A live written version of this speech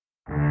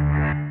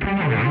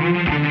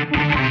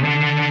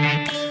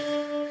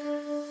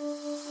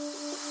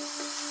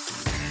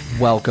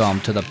welcome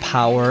to the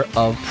Power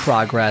of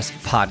Progress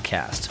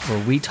podcast,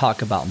 where we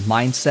talk about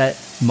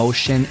mindset,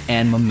 motion,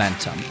 and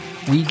momentum.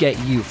 We get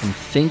you from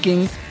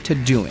thinking to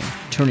doing,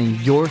 turning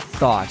your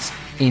thoughts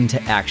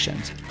into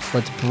actions.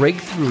 Let's break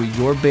through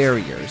your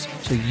barriers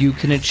so you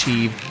can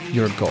achieve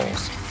your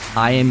goals.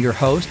 I am your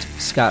host,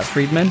 Scott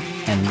Friedman,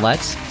 and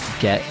let's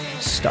get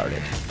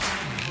started.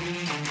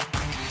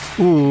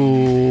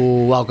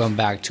 Ooh, welcome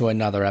back to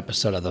another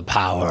episode of the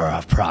Power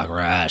of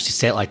Progress. You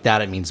say it like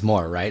that, it means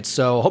more, right?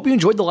 So hope you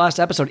enjoyed the last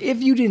episode.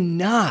 If you did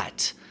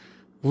not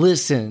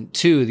listen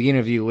to the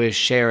interview with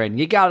Sharon,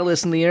 you got to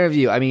listen to the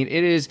interview. I mean,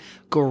 it is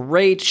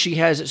great. She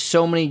has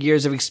so many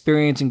years of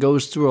experience and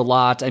goes through a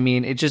lot. I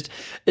mean, it's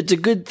a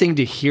good thing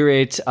to hear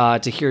it,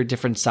 to hear a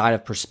different side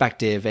of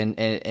perspective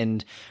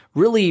and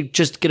really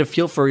just get a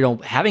feel for,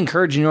 having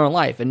courage in your own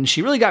life. And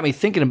she really got me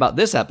thinking about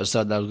this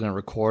episode that I was going to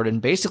record,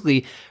 and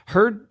basically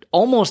her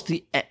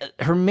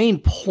main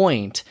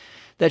point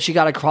that she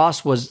got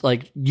across was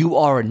like, you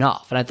are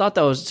enough. And I thought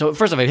that was, so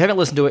first of all, if you haven't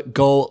listened to it,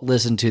 go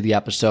listen to the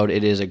episode.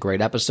 It is a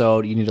great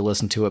episode. You need to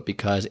listen to it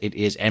because it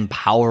is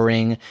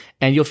empowering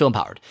and you'll feel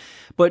empowered.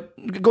 But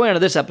going on to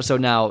this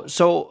episode now,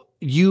 so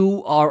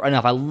you are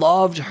enough. I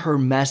loved her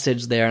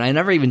message there. And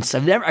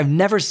I've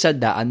never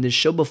said that on this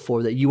show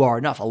before, that you are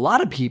enough. A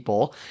lot of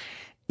people,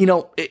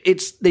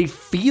 they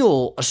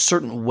feel a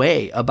certain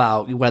way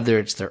about whether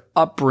it's their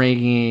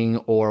upbringing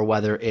or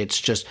whether it's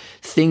just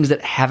things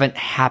that haven't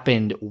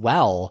happened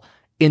well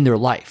in their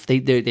life.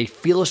 They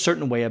feel a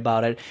certain way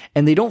about it,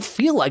 and they don't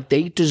feel like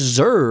they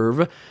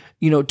deserve,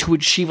 to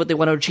achieve what they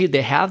want to achieve.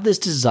 They have this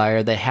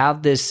desire, they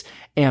have this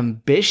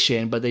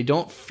ambition, but they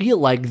don't feel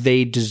like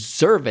they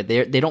deserve it.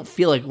 They don't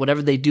feel like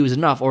whatever they do is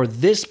enough, or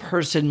this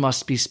person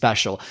must be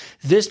special.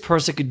 This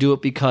person could do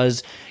it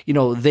because,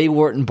 they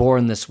weren't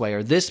born this way,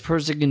 or this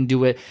person can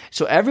do it,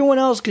 so everyone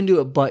else can do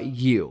it but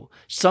you.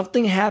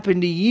 Something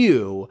happened to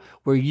you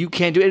where you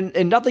can't do it,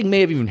 and nothing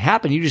may have even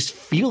happened. You just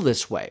feel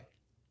this way.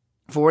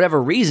 For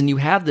whatever reason, you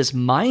have this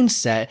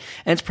mindset,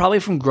 and it's probably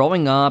from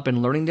growing up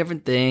and learning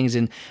different things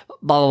and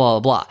blah, blah, blah,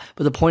 blah.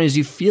 But the point is,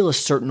 you feel a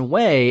certain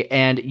way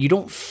and you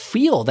don't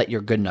feel that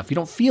you're good enough. You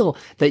don't feel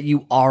that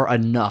you are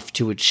enough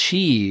to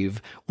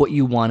achieve what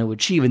you want to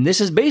achieve. And this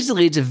is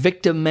basically, it's a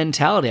victim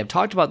mentality. I've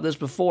talked about this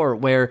before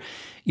where,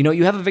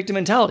 you have a victim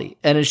mentality,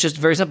 and it's just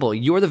very simple.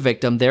 You're the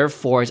victim,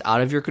 therefore it's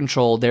out of your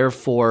control,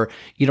 therefore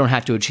you don't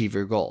have to achieve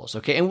your goals,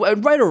 okay?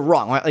 And right or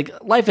wrong, like,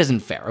 life isn't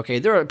fair, okay?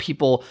 There are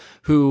people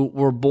who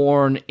were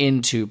born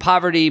into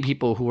poverty,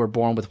 people who were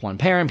born with one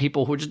parent,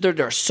 people who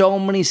there are so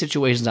many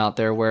situations out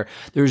there where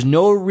there's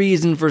no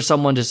reason for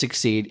someone to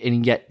succeed,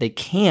 and yet they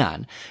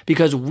can,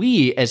 because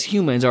we as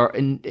humans are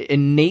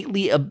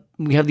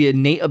we have the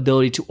innate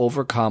ability to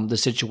overcome the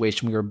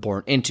situation we were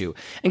born into.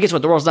 And guess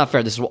what? The world's not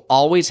fair. This will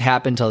always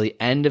happen till the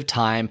end of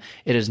time.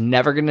 It is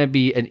never going to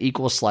be an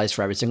equal slice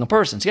for every single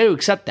person. So you got to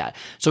accept that.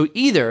 So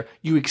either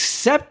you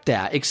accept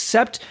that,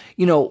 accept,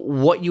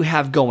 what you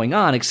have going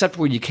on, accept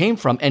where you came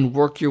from, and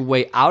work your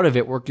way out of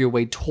it, work your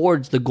way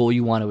towards the goal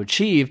you want to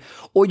achieve,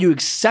 or you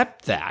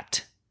accept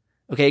that.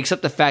 Okay,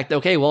 accept the fact that,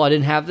 okay, well, I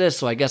didn't have this,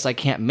 so I guess I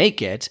can't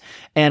make it,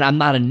 and I'm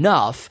not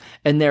enough,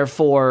 and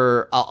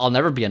therefore I'll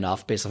never be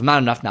enough. Basically, if I'm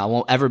not enough now, I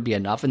won't ever be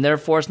enough, and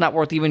therefore it's not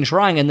worth even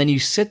trying. And then you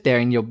sit there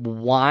and you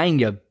whine,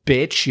 you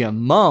bitch, you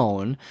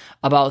moan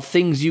about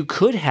things you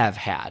could have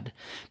had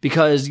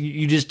because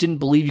you just didn't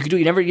believe you could do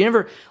it. You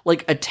never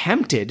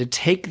attempted to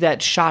take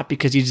that shot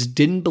because you just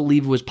didn't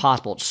believe it was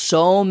possible.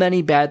 So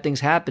many bad things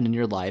happened in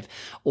your life,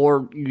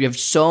 or you have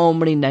so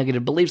many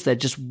negative beliefs that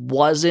just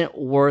wasn't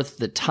worth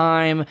the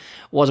time,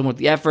 wasn't worth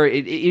the effort.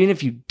 Even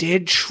if you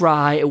did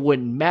try, it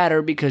wouldn't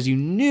matter because you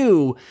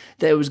knew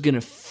that it was going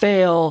to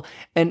fail.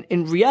 And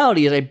in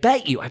reality, I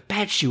bet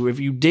you, if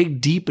you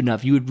dig deep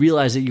enough, you would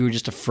realize that you were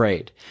just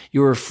afraid. You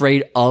were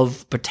afraid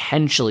of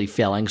potentially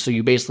failing. So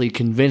you basically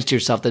convinced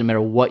yourself that no matter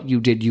what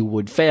you did, you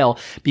would fail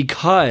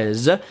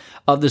because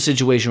of the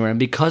situation we're in,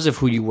 because of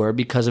who you were,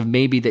 because of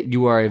maybe that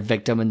you are a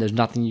victim and there's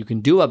nothing you can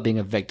do about being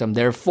a victim.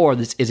 Therefore,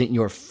 this isn't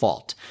your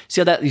fault.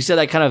 See how that you said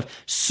that kind of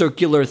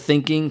circular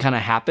thinking kind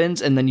of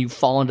happens, and then you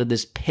fall into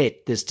this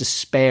pit, this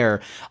despair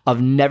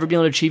of never being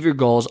able to achieve your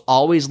goals,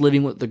 always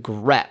living with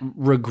the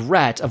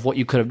regret of what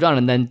you could have done.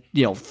 And then,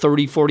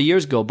 30, 40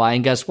 years go by,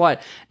 and guess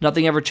what?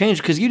 Nothing ever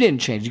changed because you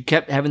didn't change. You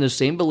kept having those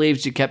same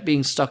beliefs. You kept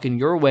being stuck in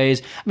your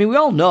ways. I mean, we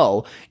all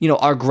know,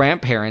 our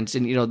grandparents,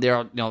 and,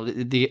 they're,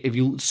 if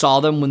you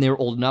saw them when they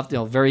were old enough,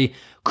 very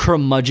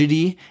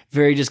curmudgeony,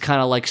 very just kind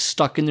of like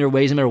stuck in their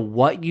ways, no matter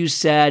what you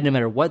said, no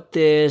matter what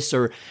this,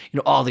 or,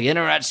 oh, the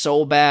internet's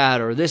so bad,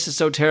 or this is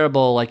so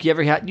terrible. Like you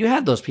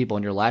had those people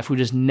in your life who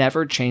just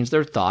never changed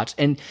their thoughts.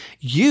 And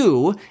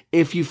you,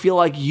 if you feel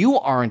like you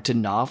aren't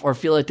enough or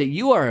feel like that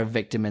you are a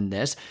victim in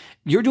this,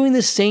 you're doing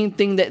the same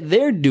thing that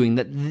they're doing,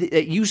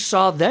 that you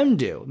saw them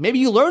do. Maybe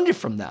you learned it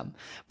from them,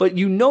 but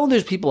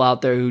there's people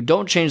out there who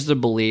don't change their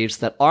beliefs,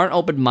 that aren't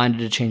open-minded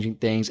to changing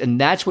things,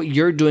 and that's what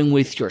you're doing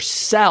with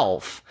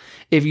yourself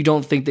if you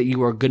don't think that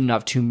you are good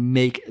enough to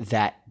make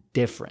that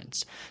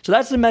difference. So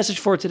that's the message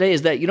for today,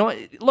 is that, you know what,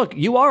 look,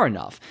 you are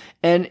enough.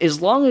 And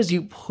as long as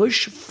you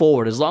push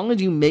forward, as long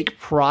as you make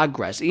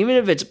progress, even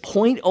if it's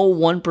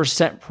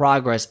 0.01%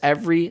 progress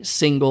every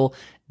single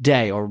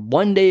day or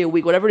one day a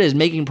week, whatever it is,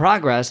 making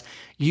progress,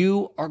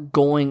 you are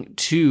going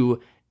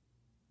to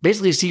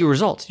basically see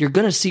results. You're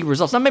going to see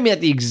results. Not maybe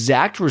at the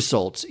exact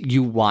results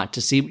you want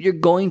to see, but you're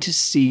going to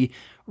see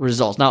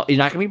results. Now, you're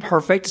not going to be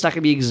perfect. It's not going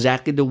to be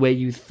exactly the way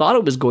you thought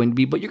it was going to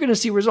be, but you're going to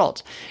see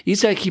results. You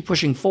just got to keep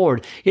pushing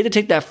forward. You have to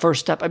take that first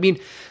step. I mean,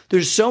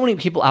 there's so many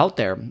people out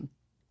there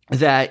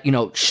that, you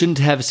know, shouldn't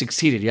have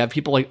succeeded. You have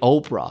people like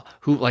Oprah,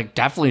 who like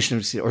definitely shouldn't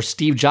have succeeded, or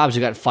Steve Jobs,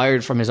 who got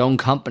fired from his own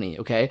company,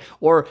 okay?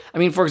 Or, I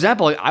mean, for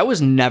example, I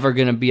was never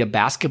going to be a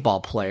basketball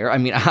player. I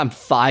mean, I'm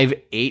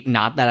 5'8",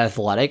 not that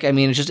athletic. I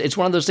mean, it's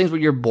one of those things where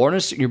you're born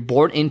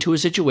into a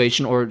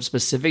situation or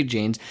specific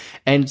genes,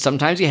 and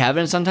sometimes you have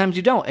it and sometimes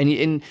you don't.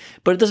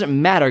 But it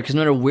doesn't matter, because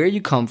no matter where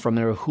you come from,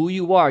 no matter who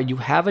you are, you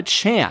have a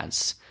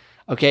chance,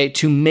 okay,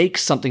 to make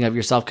something of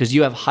yourself, because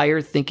you have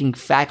higher thinking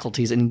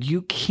faculties, and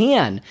you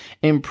can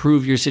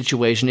improve your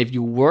situation if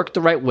you work the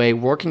right way,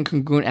 work in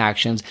congruent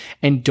actions,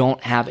 and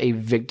don't have a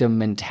victim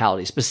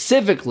mentality.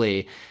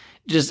 Specifically,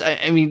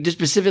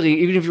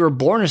 even if you were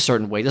born a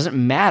certain way, it doesn't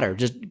matter.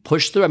 Just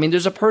push through. I mean,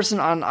 there's a person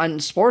on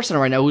SportsCenter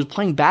right now who's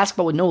playing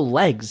basketball with no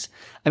legs.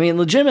 I mean,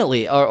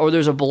 legitimately, or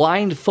there's a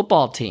blind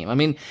football team. I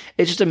mean,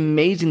 it's just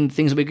amazing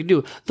things that we could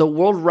do. The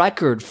world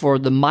record for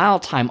the mile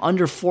time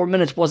under 4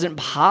 minutes wasn't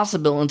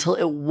possible until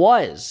it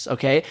was,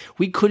 okay?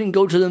 We couldn't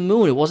go to the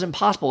moon. It wasn't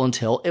possible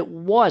until it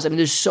was. I mean,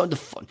 there's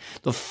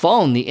the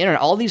phone, the internet,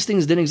 all these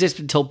things didn't exist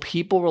until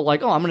people were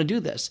like, oh, I'm going to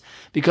do this,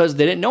 because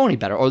they didn't know any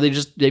better, or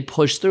they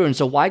pushed through. And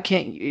so why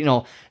can't,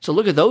 so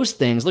look at those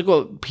things. Look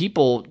what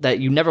people that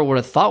you never would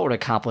have thought would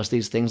accomplish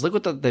these things. Look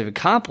what they've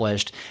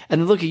accomplished.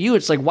 And then look at you.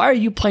 It's like, why are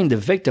you playing the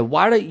victim?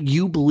 Why do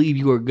you believe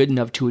you are good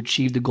enough to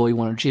achieve the goal you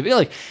want to achieve?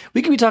 Like,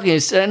 we could be talking,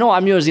 I know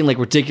I'm using like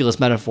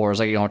ridiculous metaphors,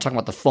 like, talking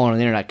about the phone and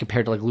the internet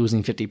compared to like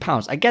losing 50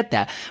 pounds. I get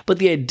that. But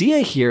the idea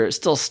here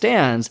still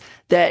stands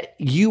that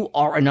you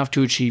are enough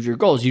to achieve your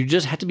goals. You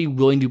just have to be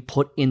willing to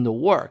put in the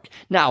work.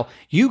 Now,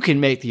 you can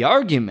make the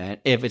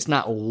argument, if it's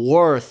not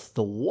worth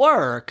the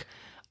work,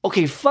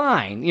 okay,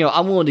 fine.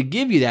 I'm willing to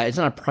give you that. It's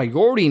not a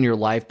priority in your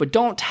life, but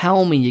don't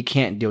tell me you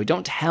can't do it.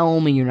 Don't tell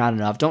me you're not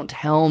enough. Don't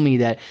tell me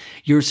that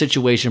your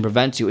situation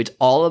prevents you. It's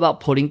all about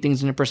putting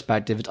things into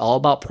perspective. It's all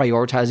about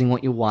prioritizing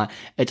what you want.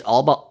 It's all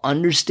about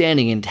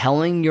understanding and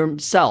telling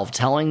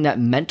that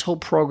mental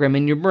program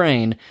in your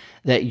brain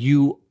that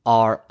you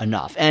are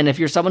enough. And if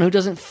you're someone who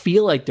doesn't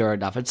feel like they're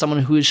enough, it's someone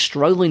who is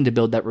struggling to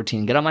build that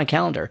routine, get on my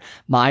calendar,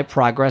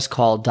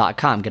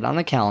 myprogresscall.com. Get on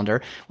the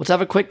calendar. Let's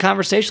have a quick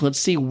conversation. Let's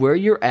see where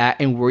you're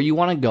at and where you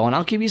want to go. And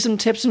I'll give you some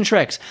tips and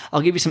tricks.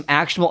 I'll give you some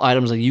actionable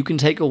items that you can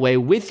take away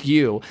with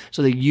you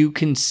so that you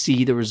can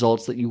see the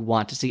results that you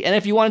want to see. And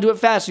if you want to do it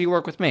faster, you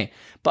work with me.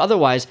 But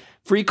otherwise,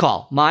 free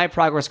call,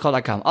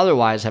 myprogresscall.com.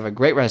 Otherwise, have a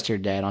great rest of your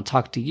day, and I'll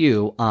talk to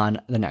you on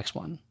the next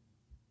one.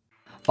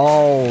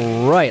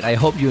 All right, I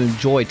hope you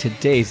enjoyed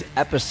today's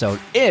episode.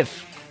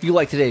 If you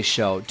like today's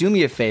show, do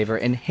me a favor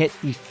and hit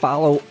the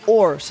follow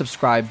or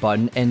subscribe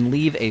button and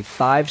leave a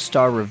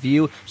 5-star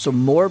review so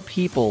more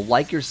people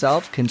like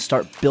yourself can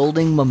start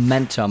building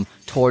momentum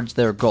towards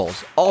their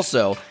goals.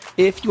 Also,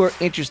 if you are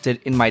interested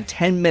in my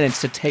 10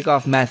 minutes to take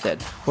off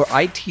method, where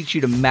I teach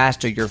you to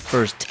master your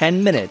first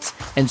 10 minutes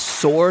and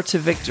soar to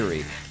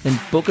victory, then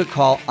book a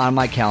call on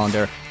my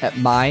calendar at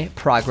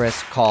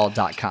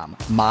myprogresscall.com.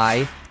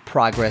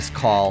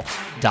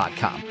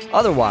 myprogresscall.com.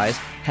 Otherwise,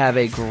 have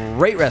a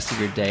great rest of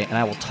your day, and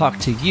I will talk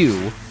to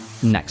you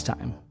next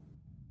time.